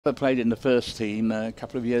Played in the first team a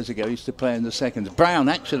couple of years ago. He used to play in the second. Brown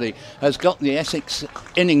actually has got the Essex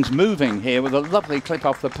innings moving here with a lovely clip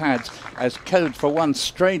off the pads as Code for one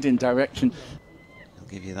straight in direction. I'll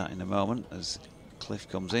give you that in a moment as Cliff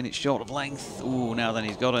comes in. It's short of length. Ooh, now then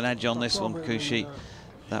he's got an edge on this one, Cushy.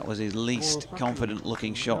 That was his least confident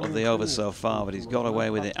looking shot of the over so far, but he's got away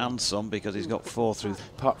with it and some because he's got 4 through.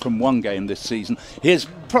 Apart from one game this season, here's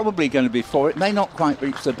probably going to be 4. It may not quite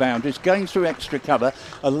reach the boundaries. Going through extra cover,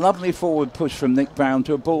 a lovely forward push from Nick Brown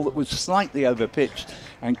to a ball that was slightly over pitched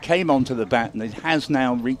and came onto the bat, and it has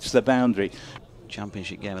now reached the boundary.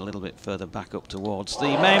 Championship game a little bit further back up towards the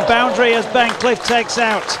main boundary as Ben Cliff takes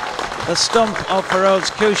out the stump of Feroz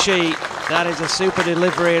Cushy. That is a super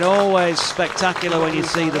delivery and always spectacular when you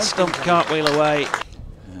see the stump cartwheel away.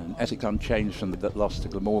 Essex unchanged from that loss to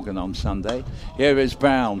Glamorgan on Sunday. Here is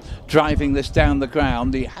Brown driving this down the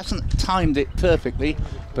ground. He hasn't timed it perfectly,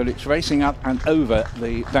 but it's racing up and over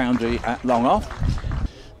the boundary at long off.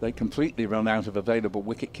 They completely run out of available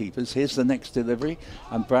wicket keepers. Here's the next delivery,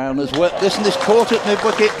 and Brown has worked this and is caught at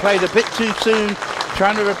mid-wicket, played a bit too soon,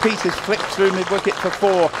 trying to repeat his flick through mid-wicket for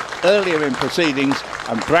 4 earlier in proceedings,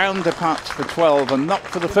 and Brown departs for 12, and not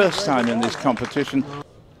for the first time in this competition.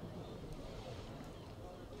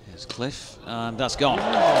 Here's Cliff, and that's gone.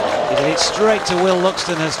 He hit straight to Will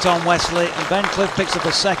Luxton as Tom Wesley, and Ben Cliff picks up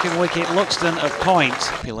a second wicket. Luxton at point.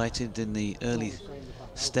 Populated in the early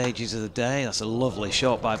stages of the day. That's a lovely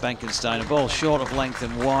shot by Benkenstein. A ball short of length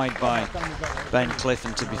and wide by Ben Cliff,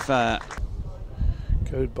 and to be fair,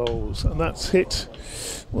 Code bowls, and that's hit.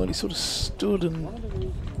 Well, he sort of stood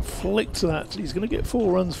and flicked that. He's going to get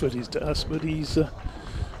 4 runs for his das, but he's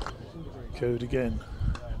Code again.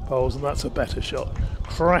 Bowls, and that's a better shot.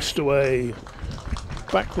 Crashed away,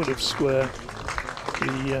 backward of square.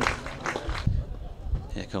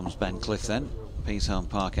 Here comes Ben Cliff then. Peasham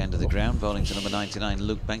Park end of the ground, bowling to number 99,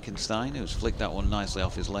 Luc Benkenstein, who's flicked that one nicely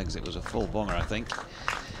off his legs. It was a full bonger, I think.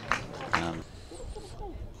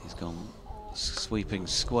 He's gone sweeping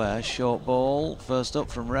square, short ball. First up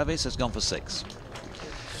from Revis has gone for 6.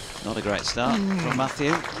 Not a great start from Matthew.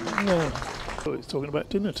 No, he's talking about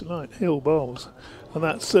dinner tonight. Hill bowls, and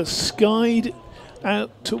that's skied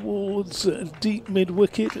out towards deep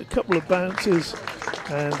mid-wicket. A couple of bounces,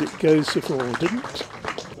 and it goes to 4. Didn't.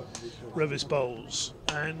 Revis bowls,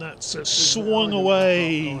 and that's swung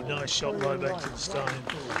away. Nice shot by Benkenstein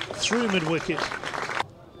through mid-wicket.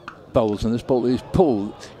 Bowls, and this ball is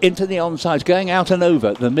pulled into the onside, going out and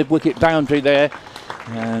over the mid-wicket boundary there,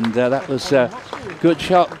 and that was a good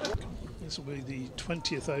shot. This will be the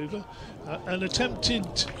 20th over. An attempted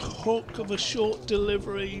hook of a short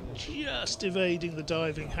delivery, just evading the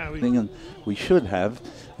diving Harry. And we should have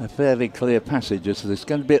a fairly clear passage, as there's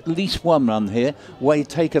going to be at least 1 run here. Way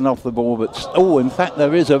taken off the ball, but in fact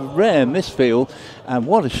there is a rare misfield, and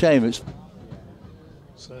what a shame. It's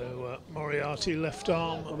so Moriarty left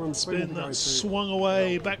arm spin that swung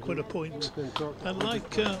away backward a point, and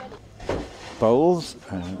like bowls,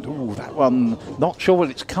 and that one, not sure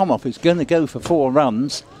what it's come off. It's going to go for 4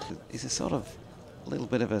 runs. It's a sort of little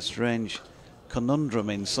bit of a strange conundrum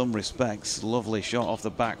in some respects. Lovely shot off the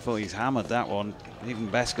back foot. He's hammered that one. Even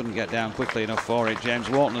Best couldn't get down quickly enough for it. James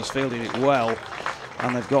Wharton has fielded it well,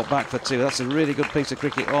 and they've got back for 2. That's a really good piece of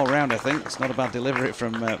cricket all round, I think. It's not a bad delivery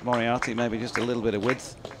from Moriarty, maybe just a little bit of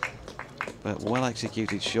width, but well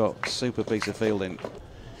executed shot. Super piece of fielding.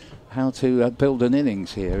 How to build an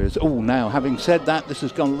innings here is now having said that, this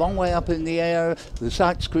has gone a long way up in the air. The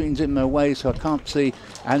sight screen's in my way, so I can't see,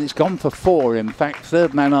 and it's gone for 4. In fact,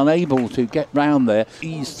 third man unable to get round there.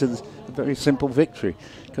 Ease to the very simple victory,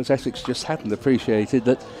 because Essex just hadn't appreciated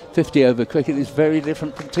that 50 over cricket is very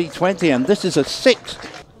different from T20, and this is a 6.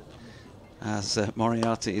 As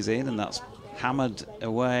Moriarty is in, and that's hammered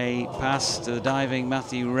away past the diving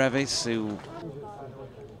Matthew Revis,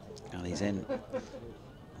 and he's in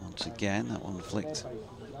once again. That one flicked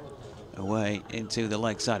away into the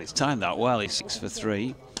leg side. It's timed that well. He's 6 for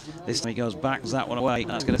 3. This time he goes back, that one away.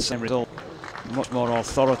 That's going to same result. Much more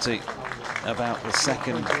authority about the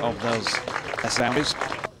second of those boundaries.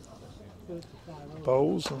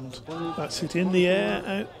 Bowls, and that's hit in the air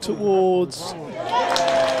out towards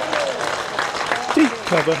deep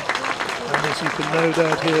cover. And as you can no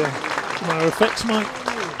doubt hear from our effects mic,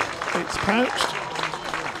 it's pouched.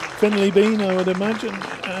 Finley Bean, I would imagine,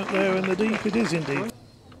 out there in the deep. It is indeed.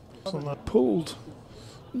 And that pulled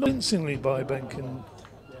convincingly by Benken.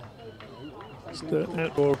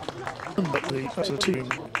 Outdoor that's a team.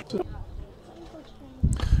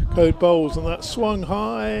 Code bowls, and that swung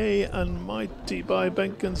high and mighty by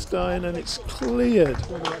Benkenstein, and it's cleared.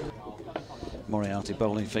 Moriarty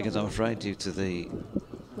bowling figures, I'm afraid, due to the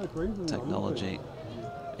technology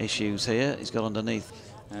issues here. He's got underneath.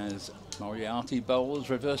 As Moriarty bowls,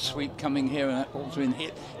 reverse sweep coming here, and that ball's been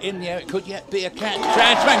hit in the air. It could yet be a catch.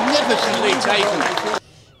 That's magnificently taken.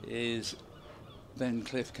 Is Ben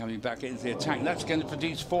Cliff coming back into the attack. That's going to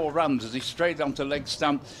produce 4 runs as he strayed onto leg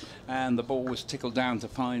stump, and the ball was tickled down to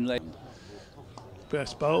fine leg.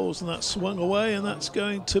 Best bowls, and that swung away, and that's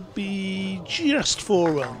going to be just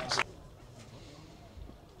 4 runs.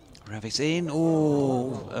 Revis in.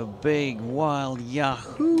 Oh, a big wild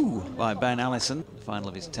yahoo by Ben Allison. Final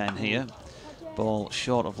of his 10 here. Ball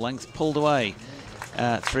short of length, pulled away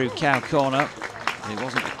through cow corner. It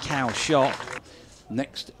wasn't a cow shot.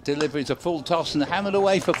 Next delivery is a full toss and hammered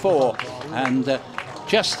away for 4. And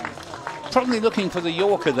just probably looking for the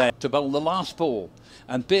Yorker there to bowl the last ball.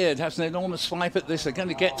 And Beard has an enormous swipe at this. They're going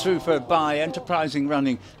to get through for a bye. Enterprising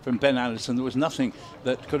running from Ben Allison. There was nothing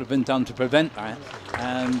that could have been done to prevent that.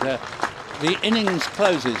 And the innings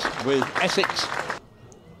closes with Essex.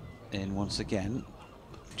 In once again.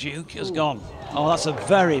 Duke has gone. Oh, that's a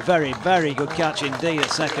very, very, very good catch indeed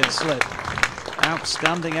at second slip.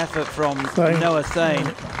 Outstanding effort from Noah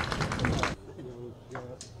Thane.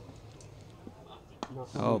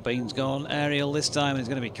 Oh, Bean's gone aerial this time. He's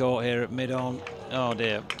going to be caught here at mid-on. Oh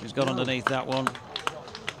dear, he's got underneath that one.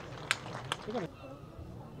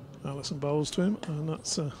 Allison bowls to him, and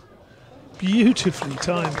that's beautifully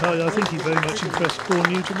timed. I think he very much impressed Paul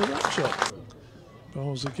Newton with that shot.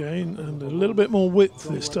 Bowls again, and a little bit more width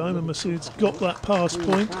this time, and Masood's got that pass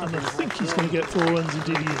point, and I think he's going to get 4 runs.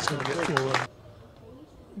 Indeed, he is going to get 4 runs.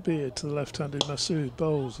 Beard to the left-handed Masood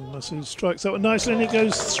bowls, and Masood strikes that one nicely, and it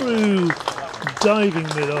goes through, diving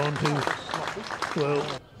mid-on, who, well,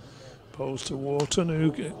 bowls to Wharton,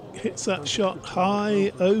 who hits that shot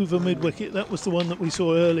high over mid-wicket. That was the one that we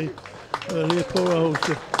saw earlier. Poor old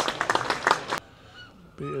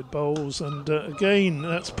Beard bowls, and again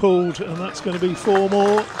that's pulled, and that's going to be 4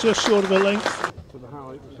 more, just short of a length.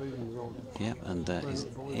 Yep, and he's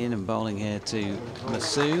in and bowling here to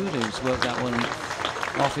Masood, who's worked that one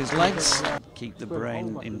off his legs. Keep the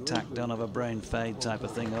brain intact, don't have a brain fade type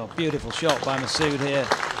of thing. Oh, beautiful shot by Masood here.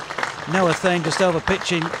 Noah Thane just over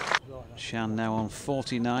pitching. Shan now on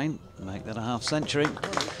 49, make that a half century.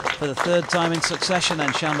 For the 3rd time in succession,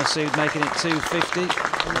 then Shan Masood making it 250.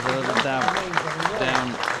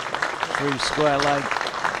 Down through square leg.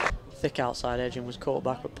 Thick outside edge and was caught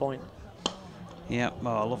back at point. Yep,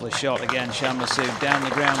 oh, lovely shot again. Shan Masood down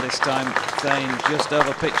the ground this time. Thane just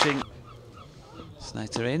over pitching.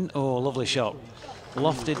 Snater in. Oh, lovely shot.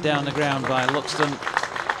 Lofted down the ground by Luxton.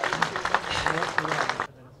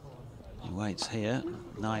 He waits here.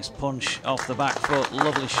 Nice punch off the back foot.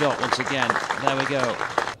 Lovely shot once again. There we go.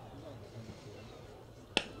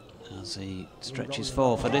 As he stretches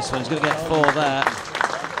 4 for this one. He's going to get 4 there.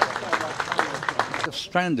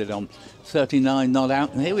 Stranded on 39 not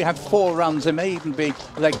out, and here we have 4 runs. There may even be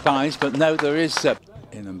leg byes, but no, there is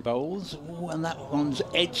in and bowls. Ooh, and that one's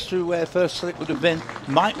edged through where first slip would have been.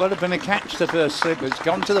 Might well have been a catch to first slip, but it's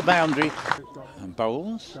gone to the boundary. And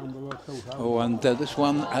bowls. Oh, and this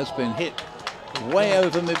one has been hit way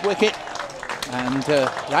over mid-wicket, and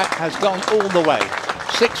that has gone all the way.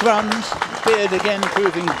 6 runs. Beard again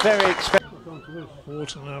proving very expensive.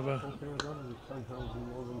 Wharton over.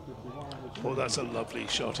 Oh, that's a lovely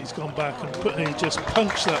shot. He's gone back and he just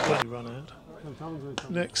punched that one. Run out.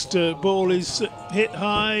 Next ball is hit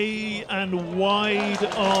high and wide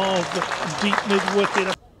of deep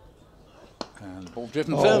mid-wicket. And the ball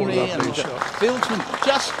driven firmly, and Fieldsman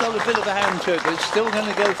just got a bit of a hand to it, but it's still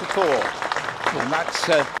going to go for 4. And that's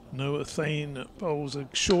Noah Thane bowls a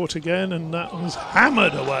short again, and that one's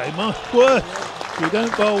hammered away. My word, you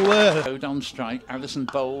don't bowl there. Code on strike. Allison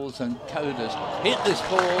bowls, and Coders hit this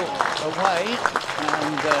ball away,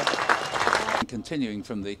 and continuing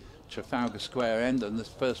from the Trafalgar Square end, and this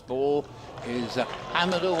first ball is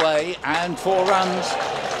hammered away, and 4 runs.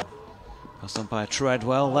 Passed on by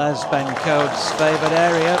Treadwell. There's Ben Code's favoured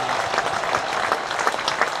area,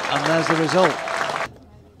 and there's the result.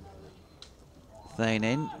 Thane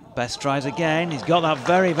in, Best tries again. He's got that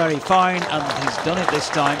very, very fine, and he's done it this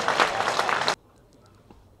time.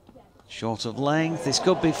 Short of length. This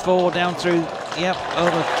could be 4 down through, yep,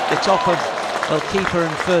 over the top of, well, keeper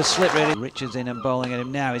and first slip really. Richards in and bowling at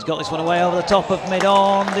him now. He's got this one away over the top of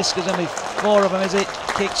mid-on. This is going to be 4 of them, is it?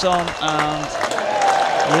 Kicks on, and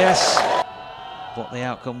yes, what the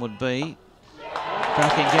outcome would be.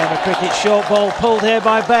 Cracking game of cricket, short ball pulled here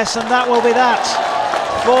by Bess, and that will be that.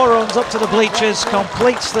 4 runs up to the bleachers,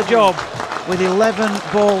 completes the job with 11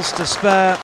 balls to spare.